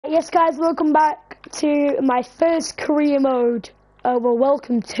Yes guys, welcome back to my first career mode. Well,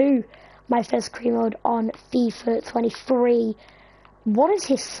 welcome to my first career mode on FIFA 23. What is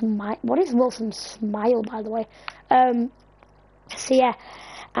his smile? What is Wilson's smile, by the way? So yeah,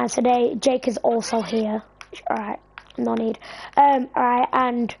 and today Jake is also here. Alright, no need. Alright,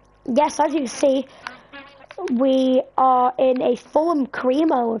 and yes, as you can see, we are in a Fulham career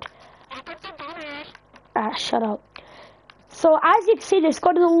mode. Shut up. So as you can see, this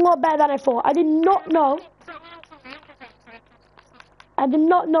squad is a lot better than I thought. I did not know there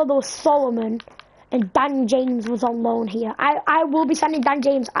was Solomon and Dan James was on loan here. I will be sending Dan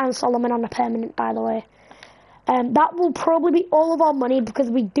James and Solomon on a permanent, by the way. That will probably be all of our money because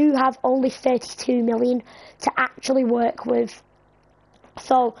we do have only 32 million to actually work with.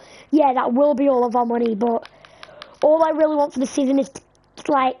 So yeah, that will be all of our money. But all I really want for the season is to,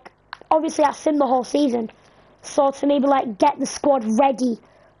 like, obviously I sim the whole season. So to maybe like get the squad ready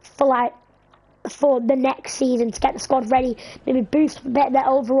for the next season, to get the squad ready, maybe boost a bit their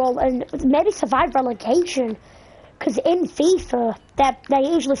overall and maybe survive relegation. Because in FIFA,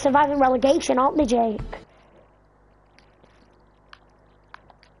 they usually survive in relegation, aren't they, Jake?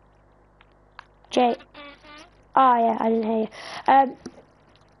 Jake? Oh yeah, I didn't hear you.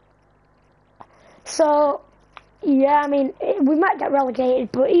 So, yeah, I mean, we might get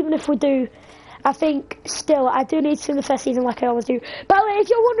relegated, but even if we do, I think still I do need to in the first season like I always do. By the way,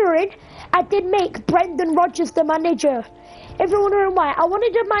 if you're wondering, I did make Brendan Rodgers the manager. If you're wondering why, I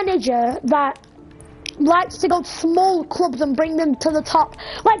wanted a manager that likes to go to small clubs and bring them to the top.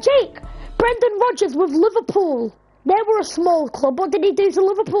 Like Jake, Brendan Rodgers with Liverpool. They were a small club. What did he do to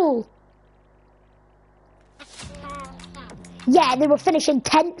Liverpool? Yeah, they were finishing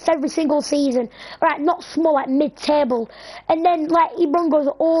 10th every single season. Right, not small, like mid-table. And then, like, Ebron goes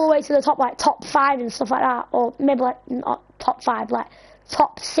all the way to the top, like, top 5 and stuff like that. Or maybe, like, not top 5, like,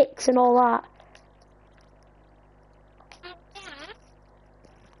 top 6 and all that.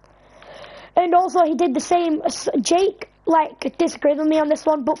 And also, he did the same. Jake, like, disagreed with me on this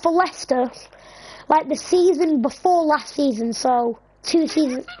one, but for Leicester, like, the season before last season, so 2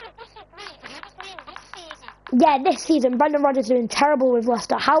 seasons... Yeah, this season, Brendan Rodgers is doing terrible with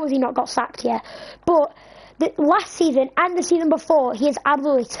Leicester. How has he not got sacked yet? But the last season and the season before, he has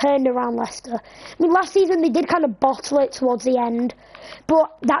absolutely turned around Leicester. I mean, last season they did kind of bottle it towards the end,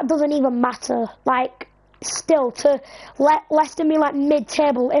 but that doesn't even matter. Like, still, to let Leicester be like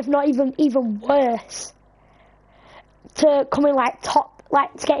mid-table, if not even worse, to come in like top,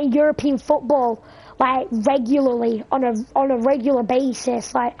 like to get in European football like regularly on a regular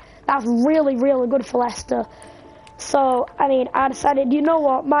basis, like. That's really, really good for Leicester. So, I mean, I decided, you know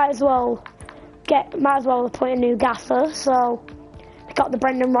what, might as well put a new gaffer. So, we got the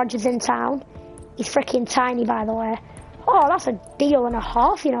Brendan Rodgers in town. He's freaking tiny, by the way. Oh, that's a deal and a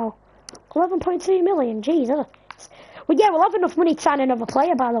half, you know. 11.2 million, jeez. Well, yeah, we'll have enough money to sign another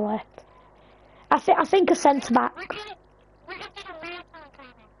player, by the way. I think a centre-back.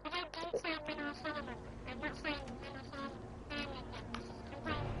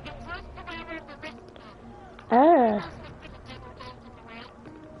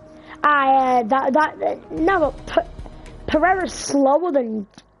 No, but Pereira's slower than...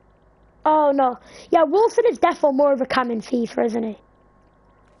 Oh, no. Yeah, Wilson is definitely more of a cam in FIFA, isn't he?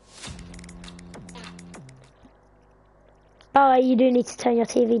 Oh, you do need to turn your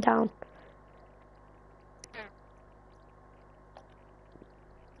TV down.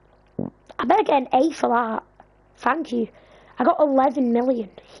 I better get an A for that. Thank you. I got 11 million,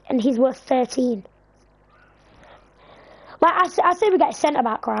 and he's worth 13. Like, I say we get a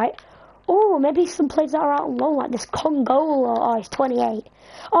centre-back, right? Oh, maybe some players that are out on loan, like this Congo, oh, he's 28.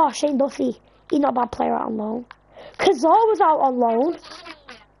 Oh, Shane Duffy, he's not a bad player out on loan. Kazar was out on loan.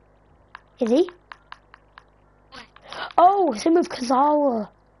 Is he? Oh, same with Kazawa.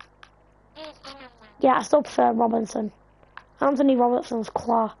 Yeah, I still prefer Robinson. Anthony Robertson's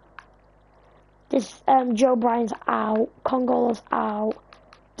claw. This, Joe Bryan's out. Congolo's out.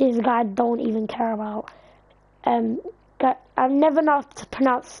 This guy I don't even care about. I've never known how to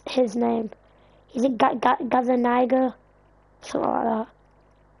pronounce his name. Is it Gazaniga? Something like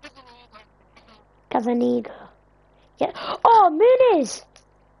that. Gazaniga. Yeah. Oh, Muniz!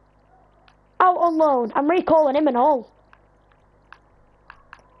 Out on loan. I'm recalling him and all.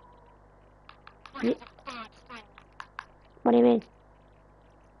 Yeah. What do you mean?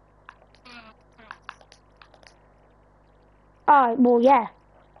 Oh, well, yeah.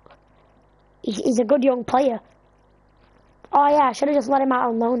 He's a good young player. Oh yeah, I should have just let him out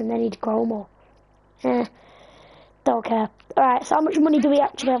on loan and then he'd grow more. Don't care. Alright, so how much money do we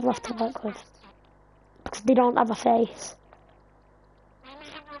actually have left to work with? Because they don't have a face.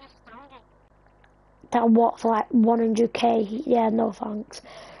 That what for like 100k? Yeah, no thanks.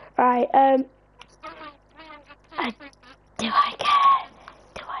 Right. Do I care?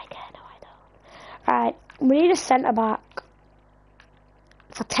 Do I care? No, I don't. Right. We need a centre back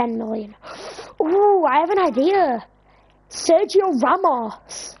for 10 million. Ooh, I have an idea. Sergio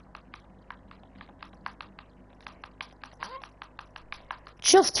Ramos.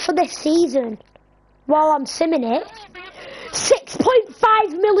 Just for this season. While I'm simming it.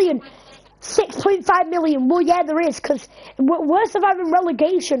 6.5 million. 6.5 million. Well, yeah, there is, because worse of having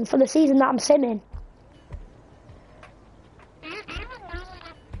relegation for the season that I'm simming.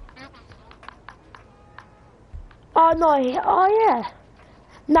 Oh, no. Oh, yeah.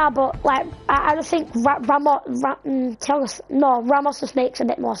 Nah, but, like, I just think Ramos just makes a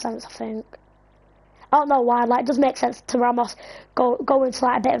bit more sense, I think. I don't know why, like, it does make sense to Ramos go into,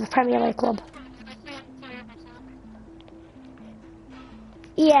 like, a bit of a Premier League club.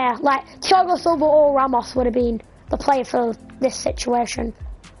 Yeah, like, Thiago Silva or Ramos would have been the player for this situation.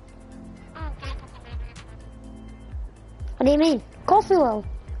 What do you mean? Of course we will.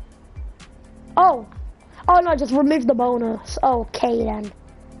 Oh no, just remove the bonus. Okay then.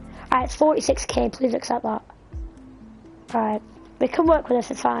 Alright, it's 46k, please accept that. Alright, we can work with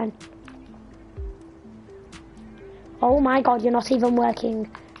this, it's fine. Oh my god, you're not even working.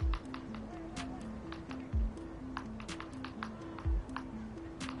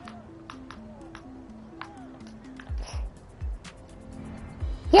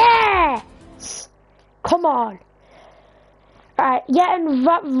 Yes! Come on. Alright, yeah, and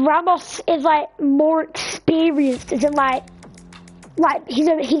Ramos is like more experienced, as in like he's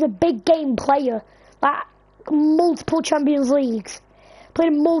a big game player. Like multiple Champions Leagues.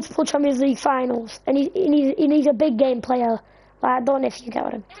 Played in multiple Champions League finals. And he's a big game player. Like, I don't know if you get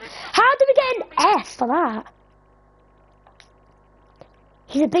what I mean. How did we get an F for that?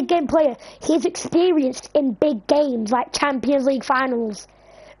 He's a big game player. He's experienced in big games, like Champions League finals,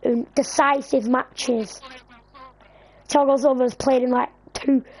 decisive matches. Thiago Silva's played in like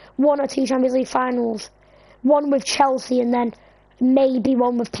one or two Champions League finals. One with Chelsea and then maybe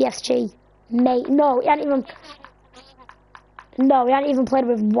one with PSG. No, he hadn't even played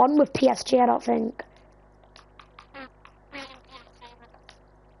with one with PSG, I don't think.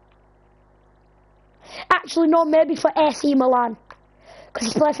 Actually, no, maybe for AC Milan.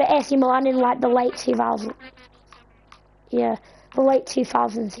 Because he played for AC Milan in like the late 2000s. Yeah, the late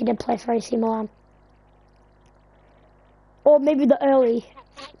 2000s he did play for AC Milan. Or maybe the early.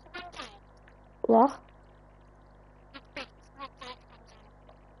 What?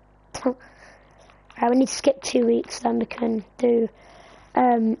 Right, we need to skip 2 weeks, then we can do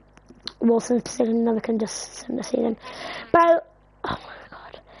Wilson's position, then we can just send the season. But, oh my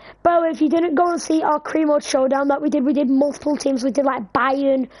god. But if you didn't go and see our cream mode showdown that we did multiple teams. We did like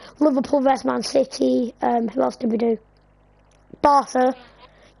Bayern, Liverpool vs Man City, who else did we do? Barca,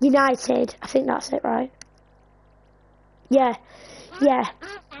 United, I think that's it, right? Yeah.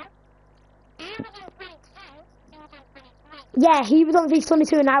 Yeah, he was on FIFA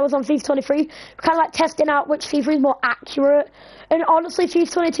 22 and I was on FIFA 23. Kind of like testing out which FIFA is more accurate. And honestly,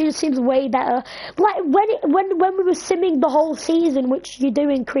 FIFA 22 seems way better. Like when we were simming the whole season, which you do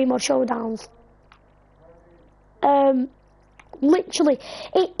in Cream or Showdowns, literally,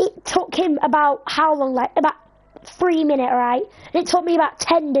 it took him about how long? Like about 3 minutes, right? And it took me about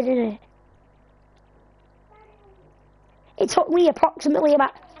 10, didn't it? It took me approximately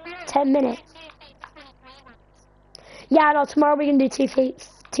about 10 minutes. Yeah, no, tomorrow we're going to do two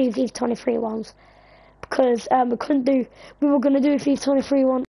FIFA 23 ones. Because we were going to do a FIFA 23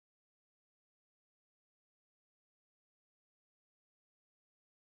 one.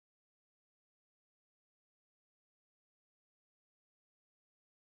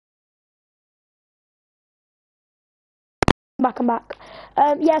 I'm back.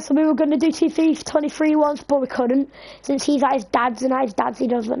 Yeah, so we were going to do two FIFA 23 ones, but we couldn't. Since he's at his dad's, and at his dad's he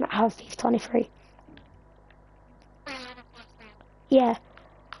doesn't have FIFA 23. Yeah.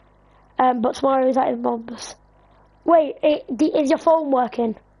 But tomorrow he's at his mum's. Wait, is your phone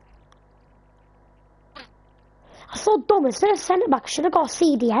working? I'm so dumb. Instead of sending it back, I should have got a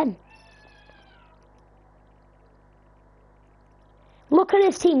CDN. Look at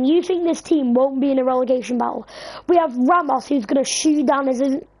this team. You think this team won't be in a relegation battle? We have Ramos, who's going to shoot down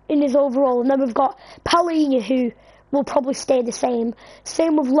in his overall, and then we've got Paulinho, who will probably stay the same.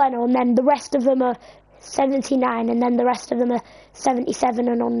 Same with Leno, and then the rest of them are 79, and then the rest of them are 77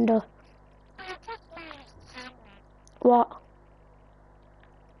 and under. What?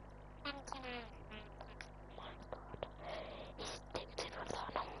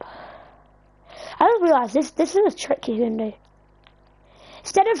 I just realised this is a trick you can do.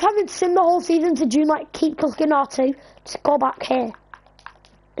 Instead of having to sim the whole season to do like keep clicking R2, just go back here.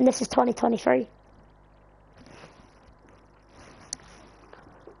 And this is 2023.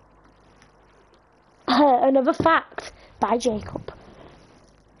 Another fact by Jacob.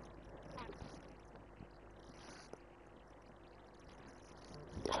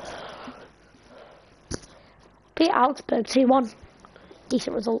 Beat Augsburg 2-1.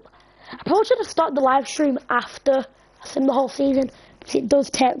 Decent result. I probably should have started the live stream after I sim the whole season, because it does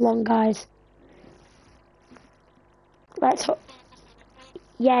take long, guys.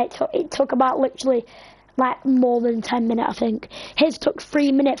 Yeah, it took about literally like more than 10 minutes, I think. His took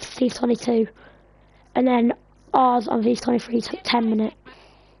 3 minutes for C22, and then ours on C23 took 10 minutes.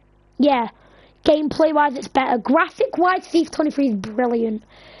 Yeah, gameplay wise it's better. Graphic wise, C23 is brilliant.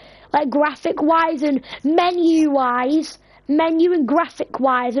 Like graphic wise and menu wise, menu and graphic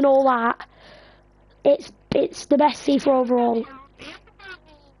wise and all that. It's the best FIFA overall.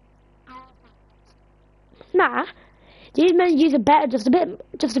 Nah, these menus are better, just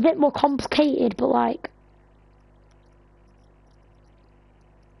a bit more complicated, but like.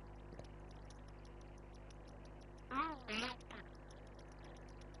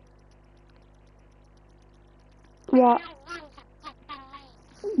 What?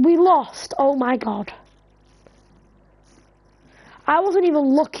 We lost. Oh my god. I wasn't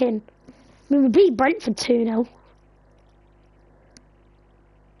even looking. I mean, we beat Brentford 2-0.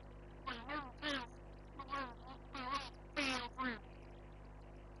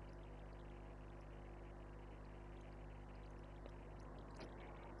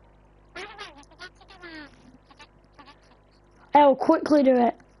 I'll quickly do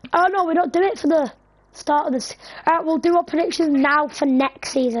it. Oh no, we don't do it for the start of this. Alright, we'll do our predictions now for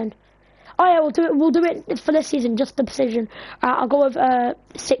next season. Oh yeah, we'll do it for this season, just the precision. I'll go with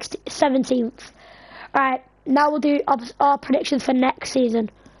 17th. Alright, now we'll do our predictions for next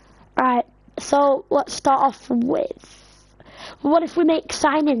season. Alright, so let's start off with, what if we make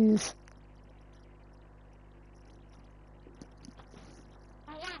signings?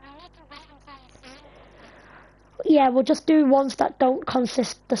 Yeah, we'll just do ones that don't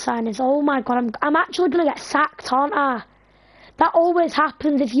consist the signings. Oh my god, I'm actually gonna get sacked, aren't I? That always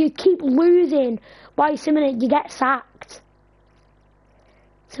happens. If you keep losing while you're simming it, you get sacked.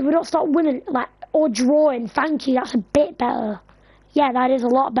 So we don't start winning, like, or drawing. Thank you, that's a bit better. Yeah, that is a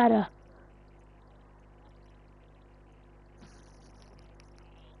lot better.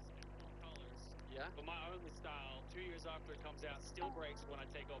 Yeah? But my only style, 2 years after it comes out, still breaks when I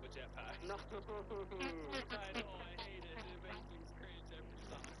take off a jetpack. No. I know, I hate it. It makes me cringe every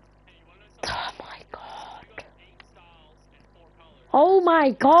time. Hey, you wanna know something? Oh my god. We got 8 styles and 4 colors. Oh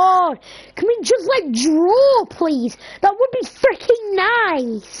my god. Can we just, like, draw, please? That would be freaking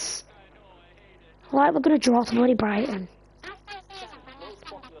nice. I know, I hate it. Alright, we're gonna draw to bloody Brighton.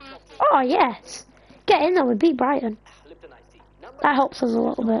 Oh, yes. Get in there, we beat Brighton. That helps us a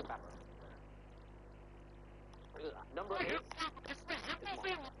little bit. Number 8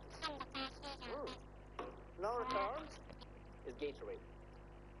 no returns is Gatorade.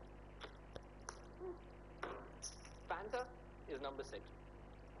 Fanta is number 6.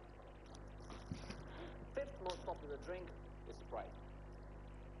 5th most popular drink is Sprite.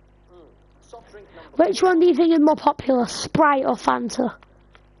 Soft drink number Which one do you think is more popular, Sprite or Fanta?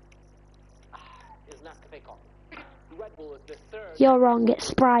 is Nescafe coffee. Red Bull is the 3rd You're wrong, it's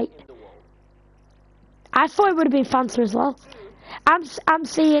Sprite. in the world. I thought it would have been Fanta as well. I'm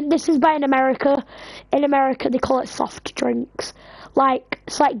seeing, this is by in America. In America, they call it soft drinks. Like,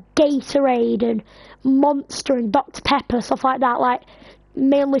 it's like Gatorade and Monster and Dr. Pepper, stuff like that. Like,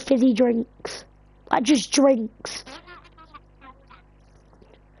 mainly fizzy drinks. Like, just drinks.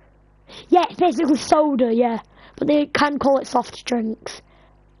 Yeah, it's basically soda, yeah. But they can call it soft drinks.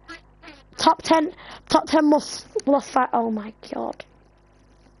 Top 10 most fight. Oh my god.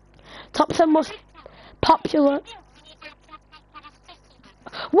 Top 10 most popular.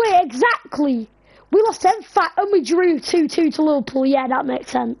 Wait, exactly. We lost 7-5 and we drew 2-2 to Liverpool. Yeah, that makes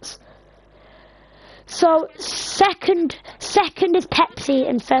sense. So second is Pepsi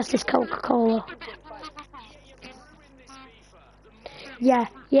and first is Coca-Cola. Yeah.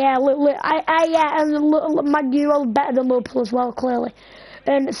 And Man U are better than Liverpool as well, clearly.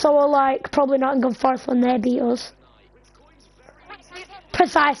 And so are like probably Nottingham Forest when they beat us.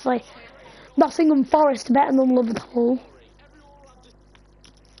 Precisely. Nottingham Forest better than Liverpool.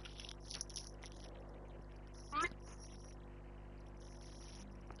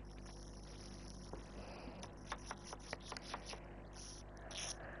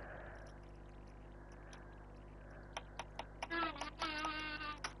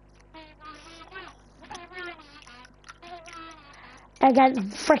 against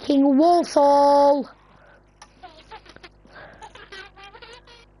freaking Walsall.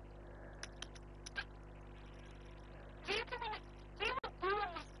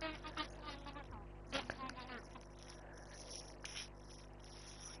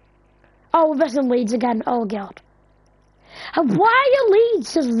 Oh, we're in Leeds again. Oh, God. And why are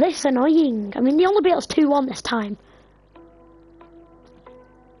Leeds just this annoying? I mean, they only beat us 2-1 this time.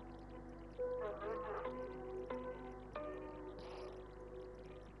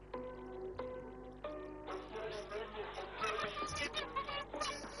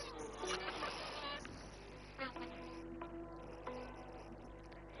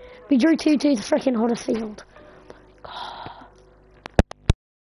 We drew 2-2 to freaking Huddersfield.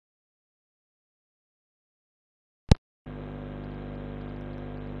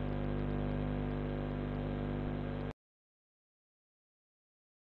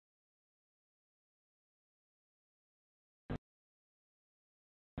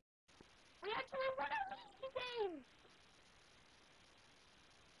 We actually won a league game!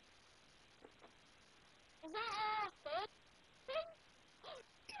 Is that our third thing?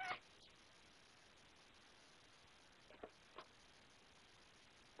 Yes!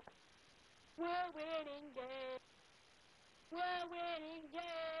 We're winning games! We're winning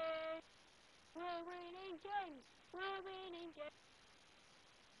games! We're winning games! We're winning games!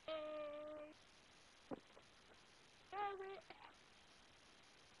 We're winning...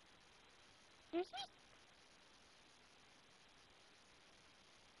 You see?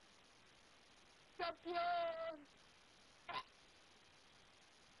 Champion!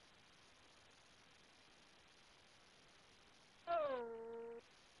 Oh!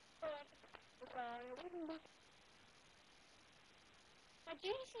 A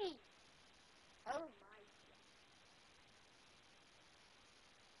GC! Oh my.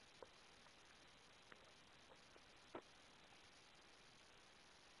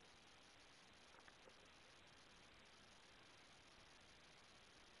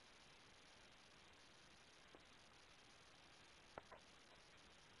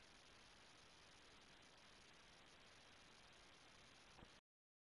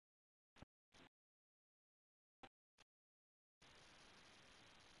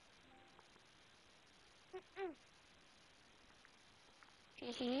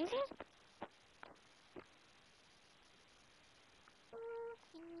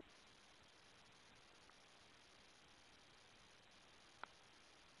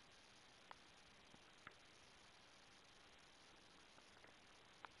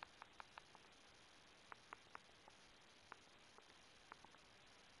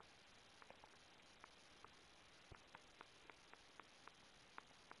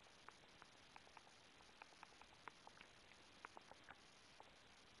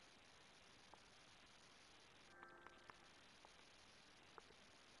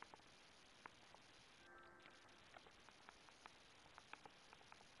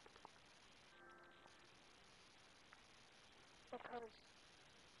 Because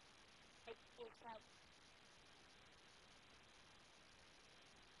it's like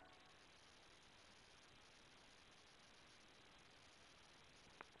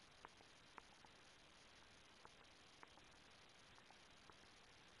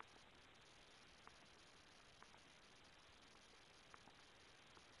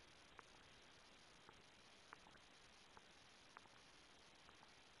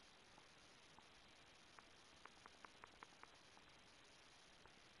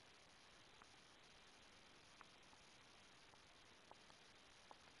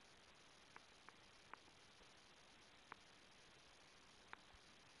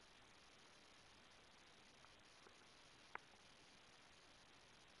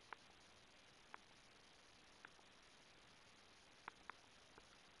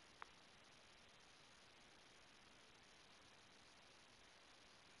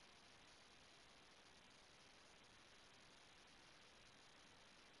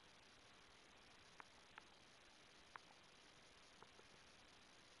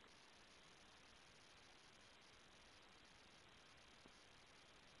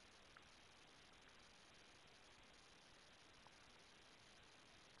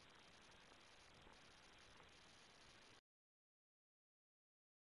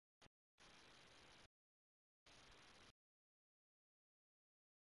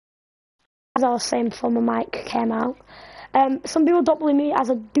As I was saying before my mic came out, some people don't believe me as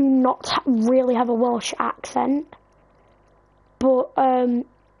I do not really have a Welsh accent, but thingy,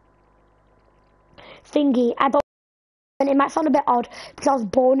 I don't, and it might sound a bit odd because I was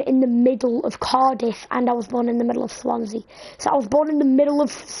born in the middle of Cardiff and I was born in the middle of Swansea. So I was born in the middle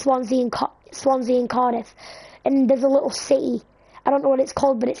of Swansea and Cardiff, and there's a little city, I don't know what it's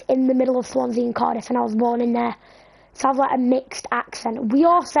called, but it's in the middle of Swansea and Cardiff, and I was born in there. So I have like a mixed accent. We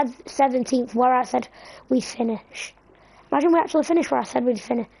all said 17th where I said we'd finish. Imagine we actually finished where I said we'd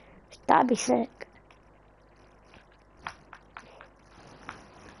finish. That'd be sick.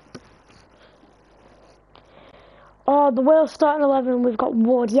 Oh, the Wales starting 11, we've got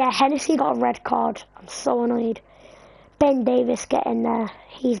Wood. Yeah, Hennessy got a red card. I'm so annoyed. Ben Davis getting there.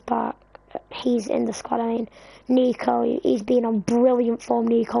 He's back. He's in the squad, I mean. Nico, he's been on brilliant form,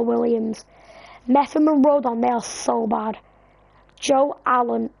 Nico Williams. Metham and Rodon, they are so bad. Joe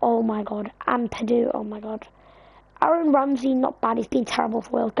Allen, oh my god. And Purdue, oh my god. Aaron Ramsey, not bad, he's been terrible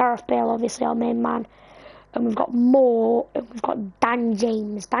for Wales. Gareth Bale, obviously, our main man. And we've got Moore, and we've got Dan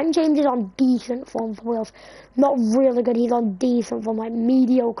James. Dan James is on decent form for Wales. Not really good, he's on decent form, like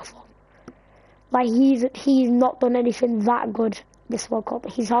mediocre form. Like, he's not done anything that good this World Cup.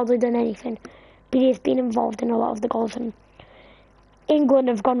 He's hardly done anything. But he's been involved in a lot of the goals. And England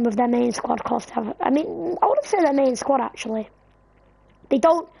have gone with their main squad, course. I mean, I wouldn't say their main squad, actually. They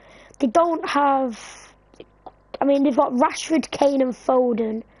don't have... I mean, they've got Rashford, Kane and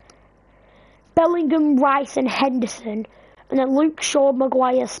Foden. Bellingham, Rice and Henderson. And then Luke Shaw,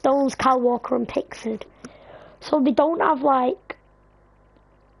 Maguire, Stones, Kyle Walker and Pickford. So they don't have, like...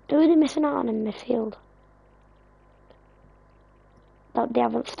 Who are they missing out on in midfield? That they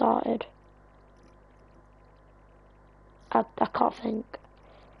haven't started. I can't think.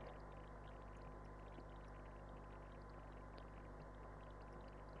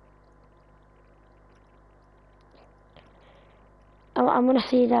 I'm gonna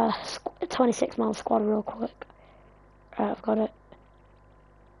see the 26-man squad real quick. Right, I've got it.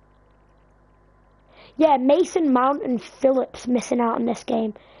 Yeah, Mason Mount and Phillips missing out on this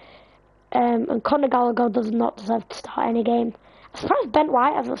game. And Conor Gallagher does not deserve to start any game. I'm surprised Ben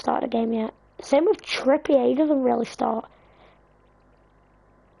White hasn't started a game yet. Same with Trippier, he doesn't really start.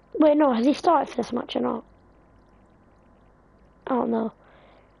 Wait, no, has he started for this match or not? I don't know.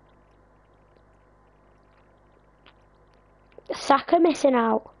 Saka missing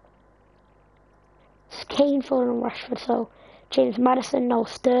out. Kane, Foden and Rashford, so James Maddison, no.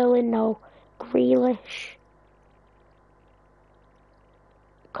 Sterling, no. Grealish.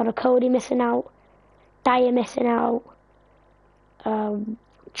 Connor Cody missing out. Dyer missing out.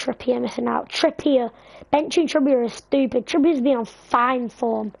 Trippier missing out. Trippier. Benching Trippier is stupid. Trippier's been on fine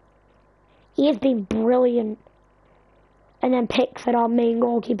form. He has been brilliant. And then Pickford, our main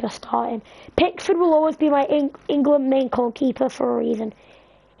goalkeeper, starting. Pickford will always be my England main goalkeeper for a reason.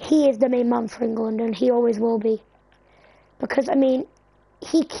 He is the main man for England, and he always will be. Because, I mean,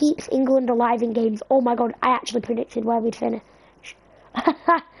 he keeps England alive in games. Oh my god, I actually predicted where we'd finish.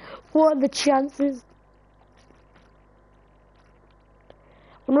 What are the chances?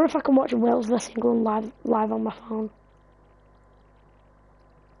 I wonder if I can watch Wales vs England live on my phone.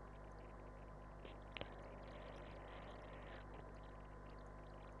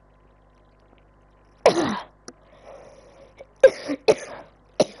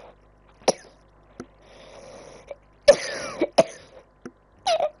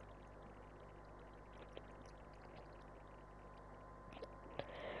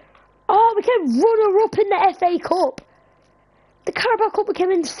 Oh, we became runner-up in the FA Cup. The Carabao Cup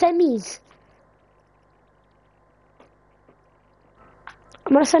became in semis.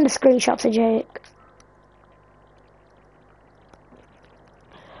 I'm going to send a screenshot to Jake.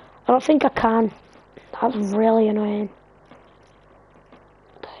 I don't think I can. That's really annoying.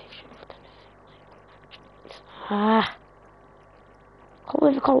 I can't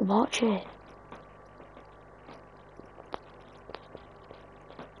believe I can't watch it.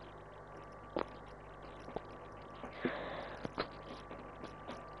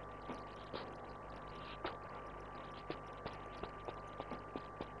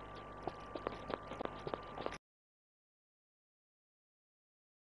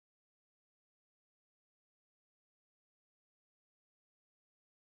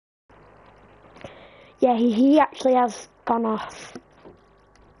 Yeah, he actually has gone off.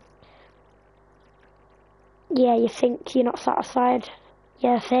 Yeah, you think you're not satisfied?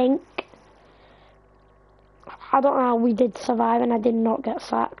 Yeah, I think. I don't know how we did survive and I did not get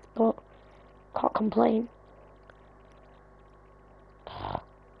sacked, but can't complain.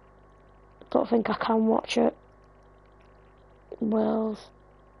 Don't think I can watch it. Wales.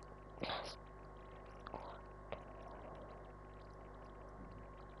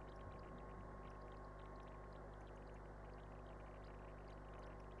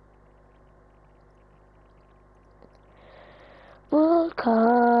 World Cup.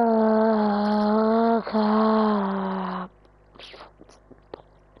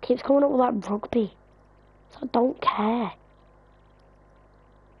 Keeps coming up with that rugby. So I don't care.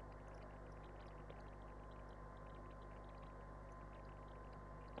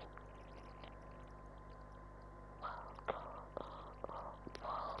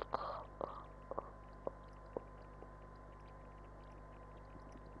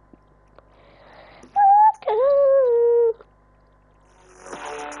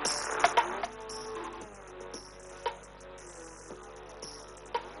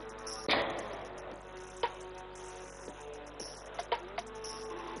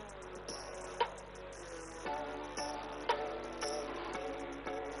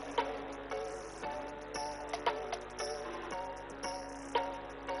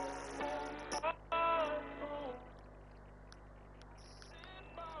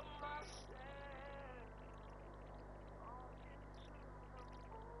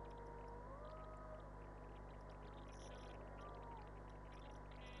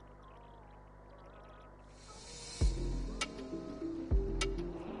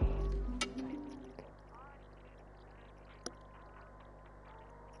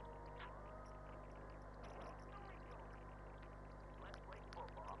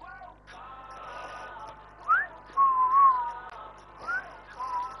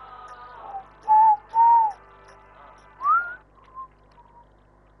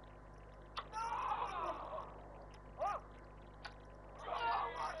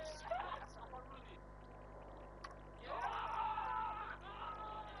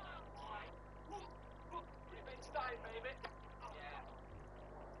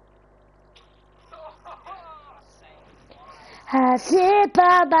 I sit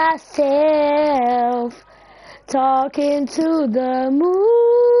by myself, talking to the moon.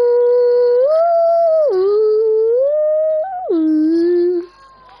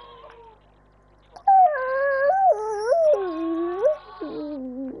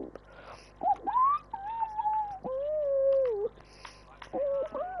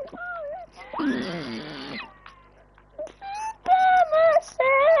 By myself,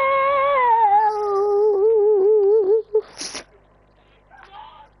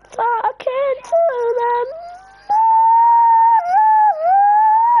 talking to the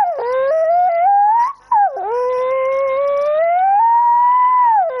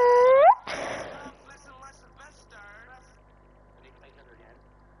Listen, stars. Make 800 yen.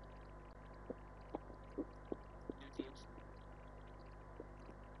 New teams.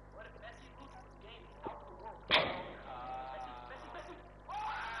 What if Messi loses this game? He's out of the world.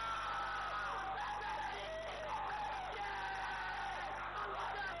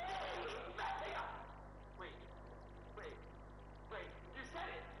 Messi. Wait. You said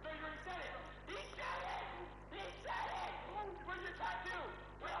it. No, you already said it. He said it. Where's your tattoo?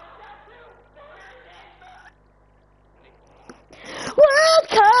 Where's your tattoo? World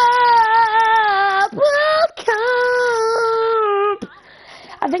Cup.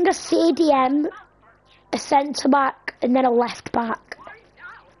 I think a CDM, a centre back, and then a left back.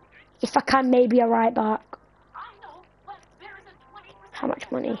 If I can, maybe a right back. How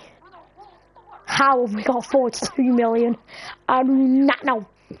much money? How have we got 42 million? I do not know.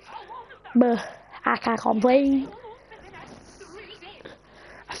 But I can't complain.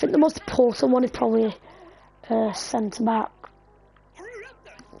 I think the most important one is probably centre back.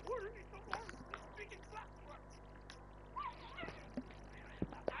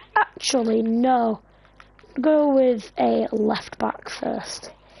 Actually, no. Go with a left back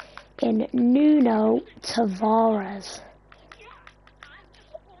first. In Nuno Tavares.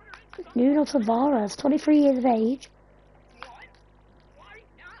 Nuno Tavares, 23 years of age.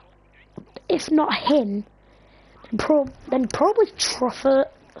 If not him, then probably Truffert.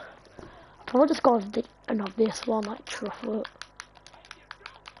 Probably just go with an obvious one like Truffert.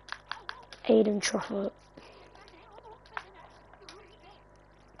 Aiden Truffert.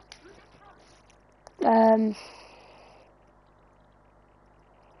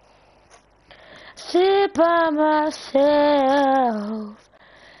 Sit by myself,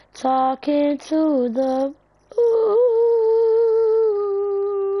 talking to the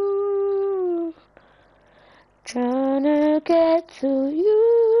moon, trying to get to you.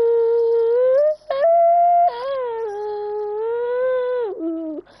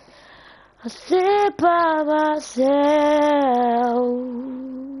 I sit by myself,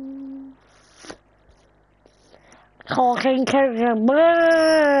 talking to the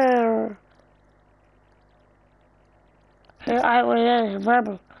moon. I was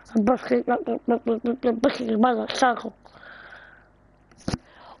verbal. I'm busting by the circle.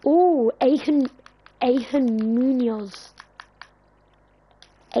 Oh, Aihan Munoz.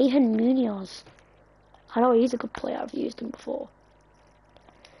 Aihan Munoz. I know he's a good player. I've used him before.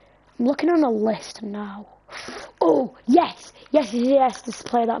 I'm looking on a list now. Oh, yes. This is the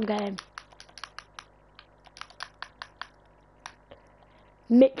player that I'm getting.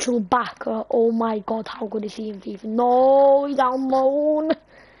 Mitchell Bakker, oh my god, how good is he in FIFA? No, he's on loan.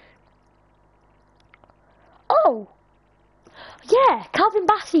 Oh, yeah, Calvin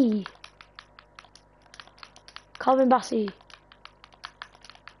Bassey.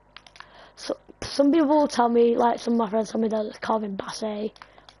 So, some people will tell me, like some of my friends tell me that it's Calvin Bassey,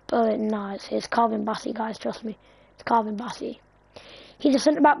 but no, it's Calvin Bassey, guys, trust me. It's Calvin Bassey. He's a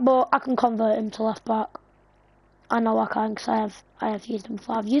centre back, but I can convert him to left back. I know I can, because I have used them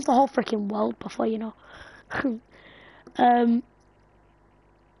before. I've used the whole freaking world before, you know.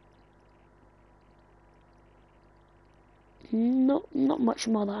 Not much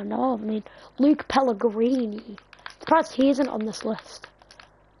more that I know of. I mean, Luke Pellegrini. Surprised he isn't on this list.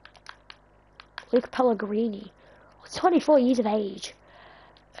 Luke Pellegrini, 24 years of age.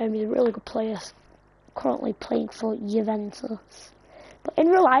 He's a really good player. Currently playing for Juventus, but in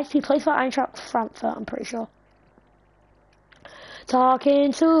real life he plays for Eintracht Frankfurt. I'm pretty sure.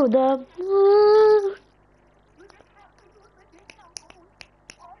 Talking to the moon.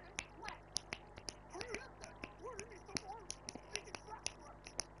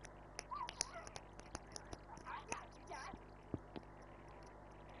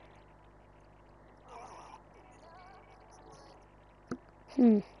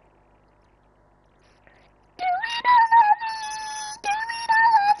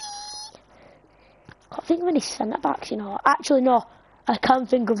 Can't think of any centre backs, you know. Actually, no, I can't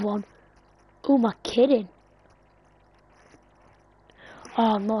think of one. Who am I kidding?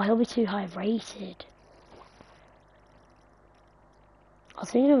 Oh no, he'll be too high rated. I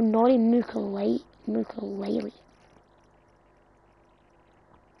was thinking of Naughty Mukulele. Do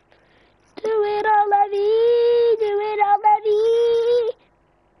it all, Levy! Do it all, Levy!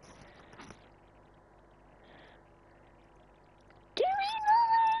 Do it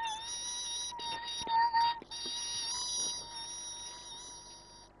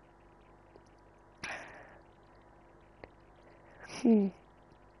all, Levy!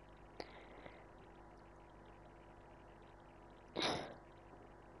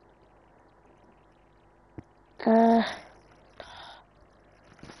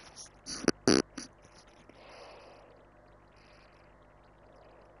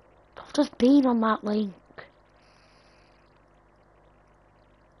 I've just been on that link.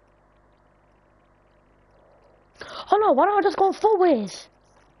 Oh no, why don't I just go forwards?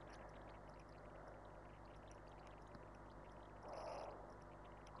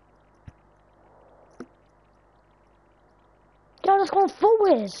 Yeah, just go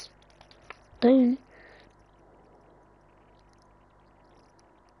forwards. Dude.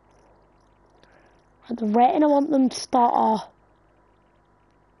 At the rating I want them to start off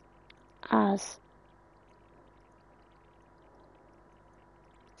as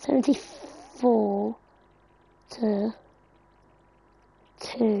 74 to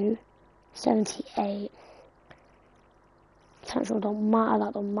 278. Potential don't matter,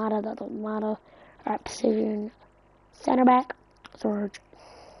 that don't matter, that don't matter. Alright, position. Centre back. Surge.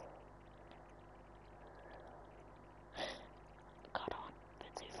 God on,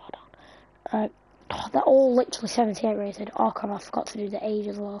 bit too far down. Alright. Oh, they're all literally 78 rated. Oh god, I forgot to do the age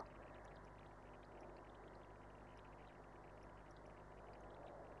as well.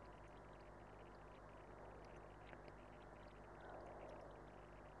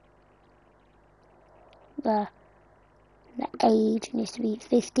 The age needs to be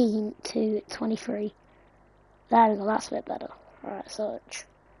 15 to 23. There we go, that's a bit better. Alright, search.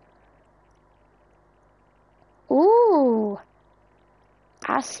 Ooh!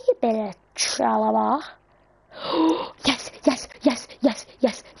 I see a bit of Chalaba. Yes, yes, yes, yes,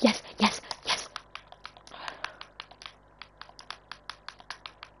 yes, yes, yes, yes.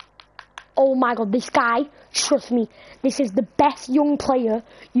 Oh my god, this guy, trust me, this is the best young player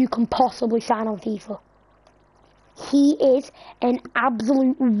you can possibly sign on FIFA. He is an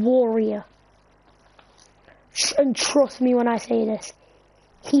absolute warrior. And trust me when I say this.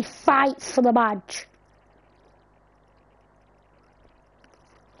 He fights for the badge.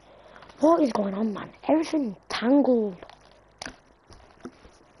 What is going on, man? Everything tangled.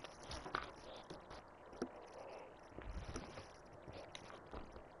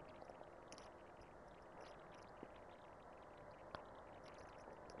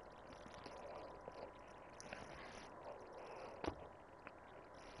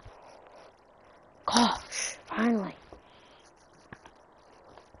 Gosh, finally.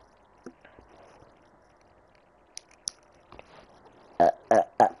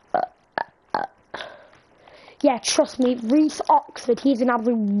 Yeah, trust me, Reece Oxford, he's an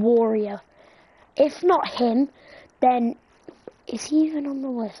absolute warrior. If not him, then is he even on the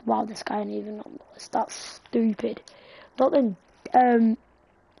list? Wow, this guy ain't even on the list. That's stupid. But then,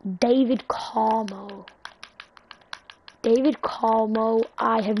 David Carmo. David Carmo,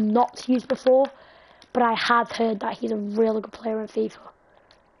 I have not used before, but I have heard that he's a really good player in FIFA.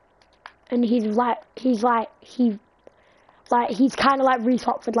 And he's kind of like Reece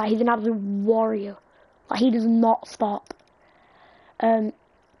Oxford, like he's an absolute warrior. Like he does not stop.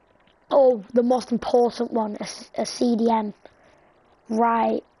 Oh, the most important one, a CDM.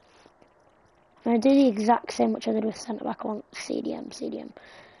 Right. I'm going to do the exact same which I did with centre back. I want CDM.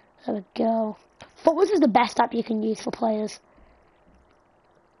 There we go. But which is the best app you can use for players?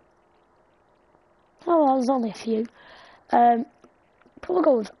 Oh, well, there's only a few. Probably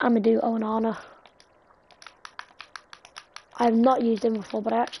go with Amadou Onana. I have not used him before,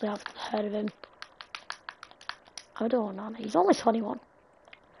 but I actually have heard of him. Amadou Onana. He's only 21.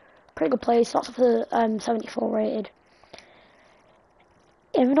 Pretty good player. Starts for 74 rated.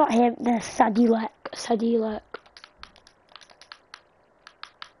 If not him, there's Sadilek,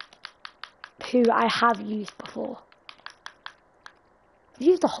 who I have used before. I've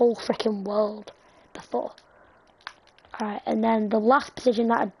used the whole freaking world before. Alright, and then the last position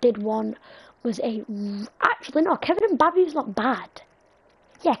that I did want was actually no, Kevin Mbabu's not bad.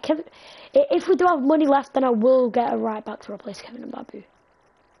 Yeah, if we do have money left, then I will get a right back to replace Kevin Mbabu.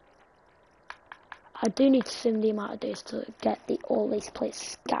 I do need to sim the amount of days to get all these players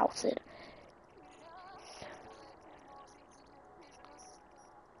scouted.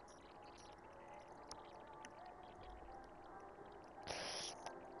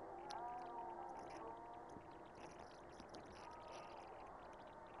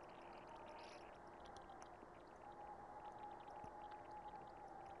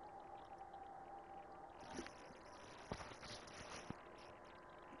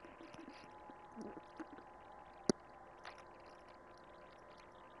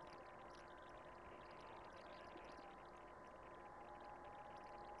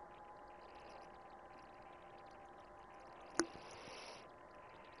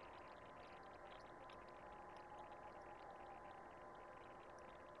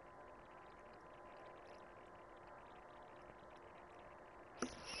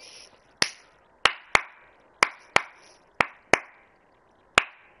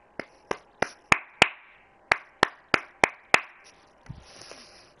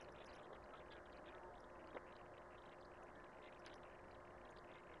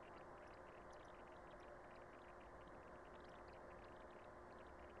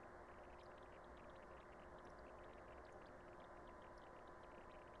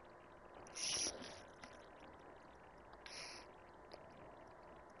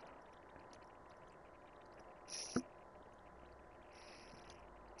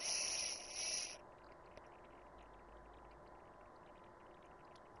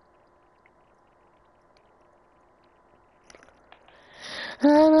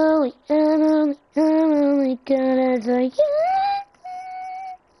 I'm only gonna do you.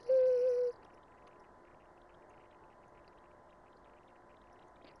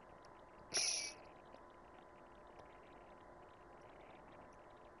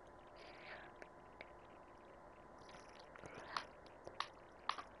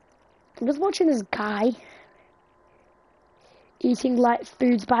 I'm just watching this guy eating like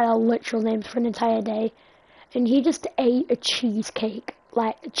foods by their literal names for an entire day, and he just ate a cheesecake,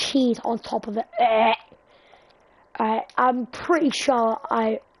 like cheese on top of it. I'm pretty sure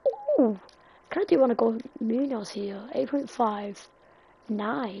ooh, kind of do want to go Munoz here. 8.5,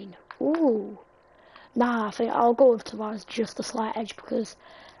 9. Ooh, nah, I think I'll go with Tavares just a slight edge because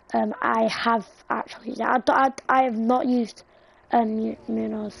I have actually I have not used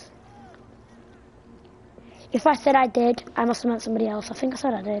Munoz. If I said I did, I must have meant somebody else. I think I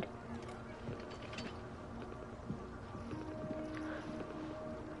said I did.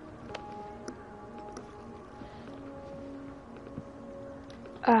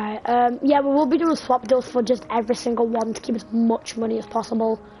 Alright, yeah, we will be doing swap deals for just every single one to keep as much money as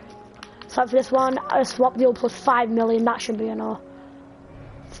possible. So for this one, a swap deal plus 5 million, that should be enough.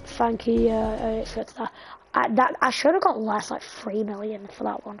 Thank you, it's that. I should have got less, like 3 million for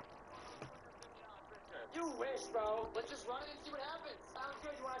that one. You wish, bro. Let's just run it and see what happens. Sounds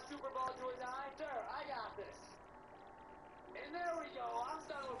good. You want a Super Bowl do or die? Sure, I got this. And there we go. I'm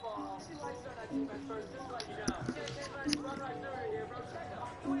starting with ball. She likes starting on defense first, just to let you know. Let's run right through it here, bro. Check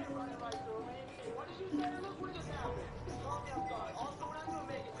out. You ain't running right through me. What did you say? Look what just happened. Call me off guard. Also, when I'm doing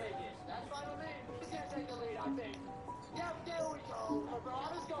make it, take it. That's fine with me. He's gonna take the lead, I think. Yep, there we go. Bro,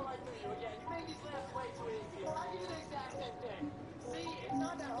 I'll just go right through you again. You make these layups way too easy. I do the exact same thing. See, it's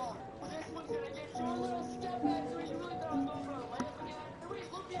not that hard. This one's gonna get you a little step back to it. You really thought I was going for a layup again? Luis,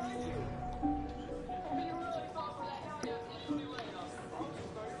 look behind you. You really fought for that. Now I got easily layup. Oh,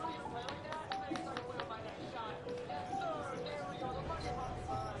 bro, you really gonna play like that? Maybe it's like a win on my next shot. Yes, sir. There we go. The money part's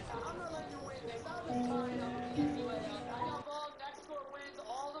mine. I'm not letting you win this. I'll just tie it up with an easy layup. I got ball. Next score wins.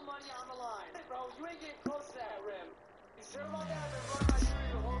 All the money on the line. Hey, bro, you ain't getting close to that rim. You sure about that? I've been running my through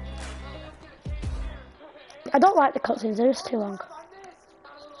you the whole game. Bro, that's gonna change here. I don't like the cutscenes, they're just too long. I missed.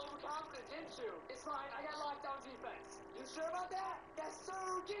 Got a little overconfident, didn't you? It's fine. I got lockdown defense. You sure about that? Yes, sir.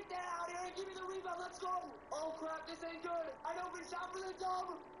 Get that out here and give me the rebound. Let's go. Oh, crap. This ain't good. I know we shot for the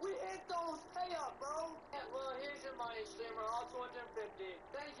dub. We hit those. Pay up, bro. Yeah, well, here's your money, streamer. All 250.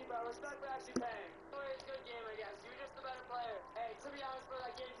 Thank you, bro. Respect for actually paying. It's a good game, I guess. You're just the better player. Hey, to be honest, bro,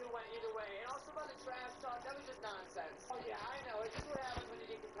 that game could have went either way. And also about the trash talk, that was just nonsense. Oh, yeah, I know. It's just what happens when you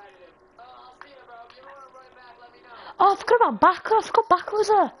get competitive. I'll see you, bro. If you want to run it back, let me know. Oh, I forgot about Backer. I forgot Backer was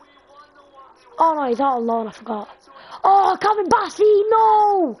there. Oh no, he's out on loan, I forgot. Oh, Calvin Bassey,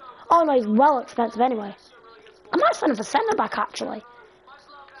 no! Oh no, he's well expensive anyway. I might send him for centre back actually.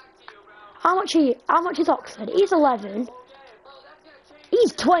 How much is Oxford? He's 11.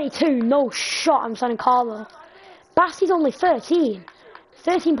 He's 22, no shot, I'm signing Carlo. Bassey's only 13.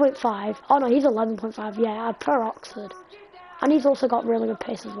 13.5. Oh no, he's 11.5, yeah, I'd prefer Oxford. And he's also got really good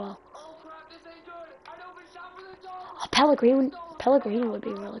pace as well. Oh, Pellegrini would be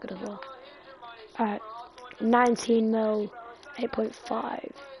really good as well. Alright, 19 mil,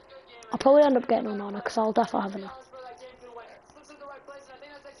 8.5. I'll probably end up getting an honor because I'll definitely have enough.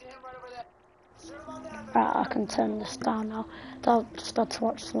 Right, I can turn this down now. I'll start to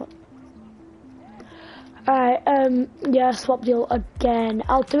watch some. Alright, yeah, swap deal again.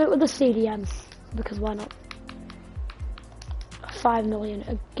 I'll do it with the CDM because why not? 5 million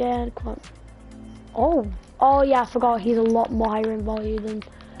again. Come on. Oh yeah, I forgot he's a lot more higher in value than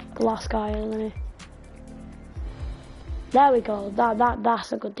the last guy, isn't he? There we go.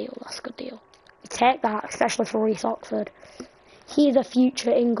 That's a good deal. That's a good deal. Take that, especially for Reece Oxford. He's a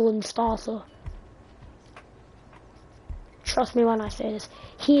future England starter. Trust me when I say this.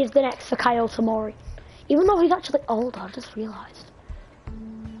 He is the next for Kyle Tomori. Even though he's actually older, I just realised.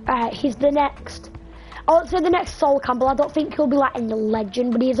 He's the next. I would say the next Sol Campbell. I don't think he'll be like a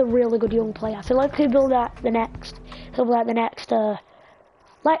legend, but he is a really good young player. I feel like he'll be like the next. He'll be like the next,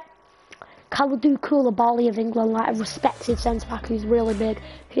 like Kalidou Koulibaly of England, like a respected centre back who's really big,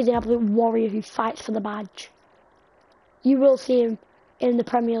 who's an absolute warrior who fights for the badge. You will see him in the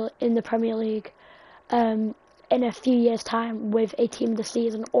Premier League in a few years' time with a team of the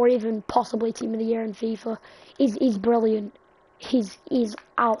season or even possibly team of the year in FIFA. He's brilliant. He's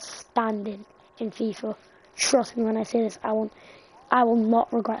outstanding in FIFA. Trust me when I say this. I will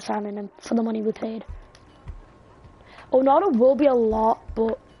not regret signing him for the money we paid. Onana will be a lot,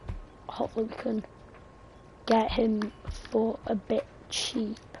 but hopefully we can get him for a bit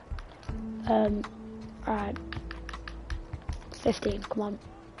cheap. Alright. 15, come on.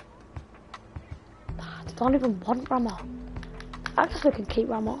 I don't even want Ramos. I guess we can keep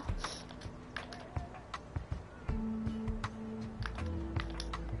Ramos.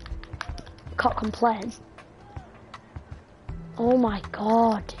 Can't complain. Oh my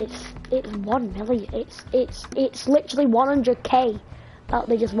god, it's 1 million. It's literally 100k that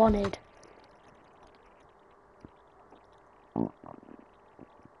they just wanted.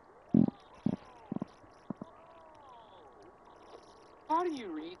 How do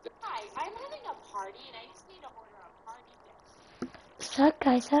you read that? Hi, I'm having a party and I just need to order a party dish. Suck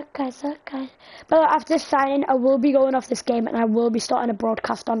guys. But after signing, I will be going off this game and I will be starting a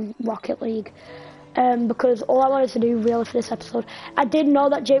broadcast on Rocket League. Because all I wanted to do really for this episode, I did know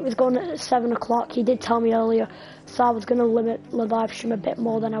that Jake was going at 7 o'clock. He did tell me earlier, so I was going to limit the live stream a bit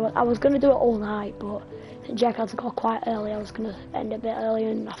more than I was going to do it all night, but Jake had to go quite early. I was going to end a bit earlier,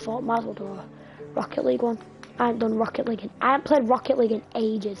 and I thought, might as well do a Rocket League one. I haven't done Rocket League. I haven't played Rocket League in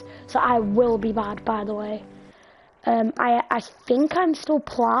ages, so I will be bad, by the way. I think I'm still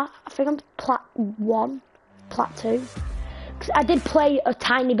plat. I think I'm plat 1, plat 2. I did play a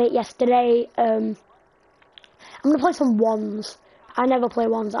tiny bit yesterday. I'm gonna play some 1s. I never play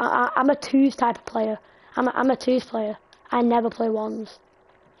 1s. I'm a 2s type of player. I'm a 2s player. I never play 1s.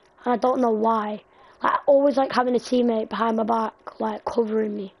 And I don't know why. Like, I always like having a teammate behind my back, like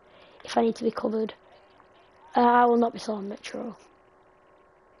covering me if I need to be covered. I will not be selling Metro.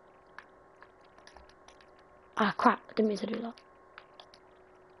 Ah crap, I didn't mean to do that.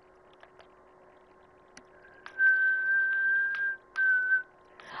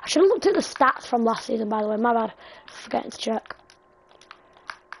 I should have looked at the stats from last season, by the way. My bad. Forgetting to check.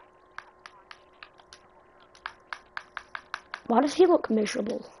 Why does he look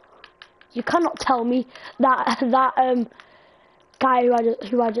miserable? You cannot tell me that guy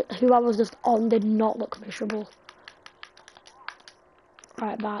who I was just on did not look miserable.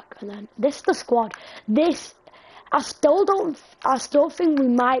 Right back, and then this is the squad. This I still think we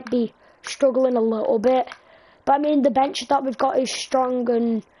might be struggling a little bit. But I mean, the bench that we've got is strong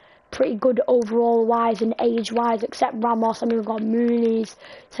and pretty good overall wise and age wise, except Ramos. I mean, we've got Mooney's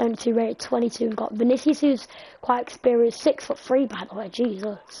 72 rated 22. We've got Vinicius, who's quite experienced, 6'3", by the way.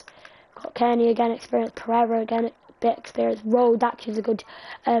 Jesus. Got Kenny again, experienced. Pereira again, a bit experienced. Rodak is a good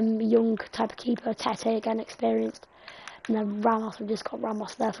young type of keeper. Tete again, experienced. And then Ramos, we've just got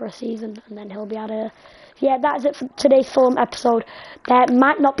Ramos there for a season, and then he'll be out of. Yeah, that's it for today's Fulham episode. There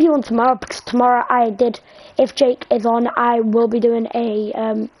might not be one tomorrow, because tomorrow if Jake is on, I will be doing a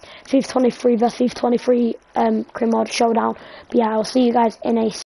FIFA 23 vs FIFA 23 Crimod showdown. But yeah, I'll see you guys in a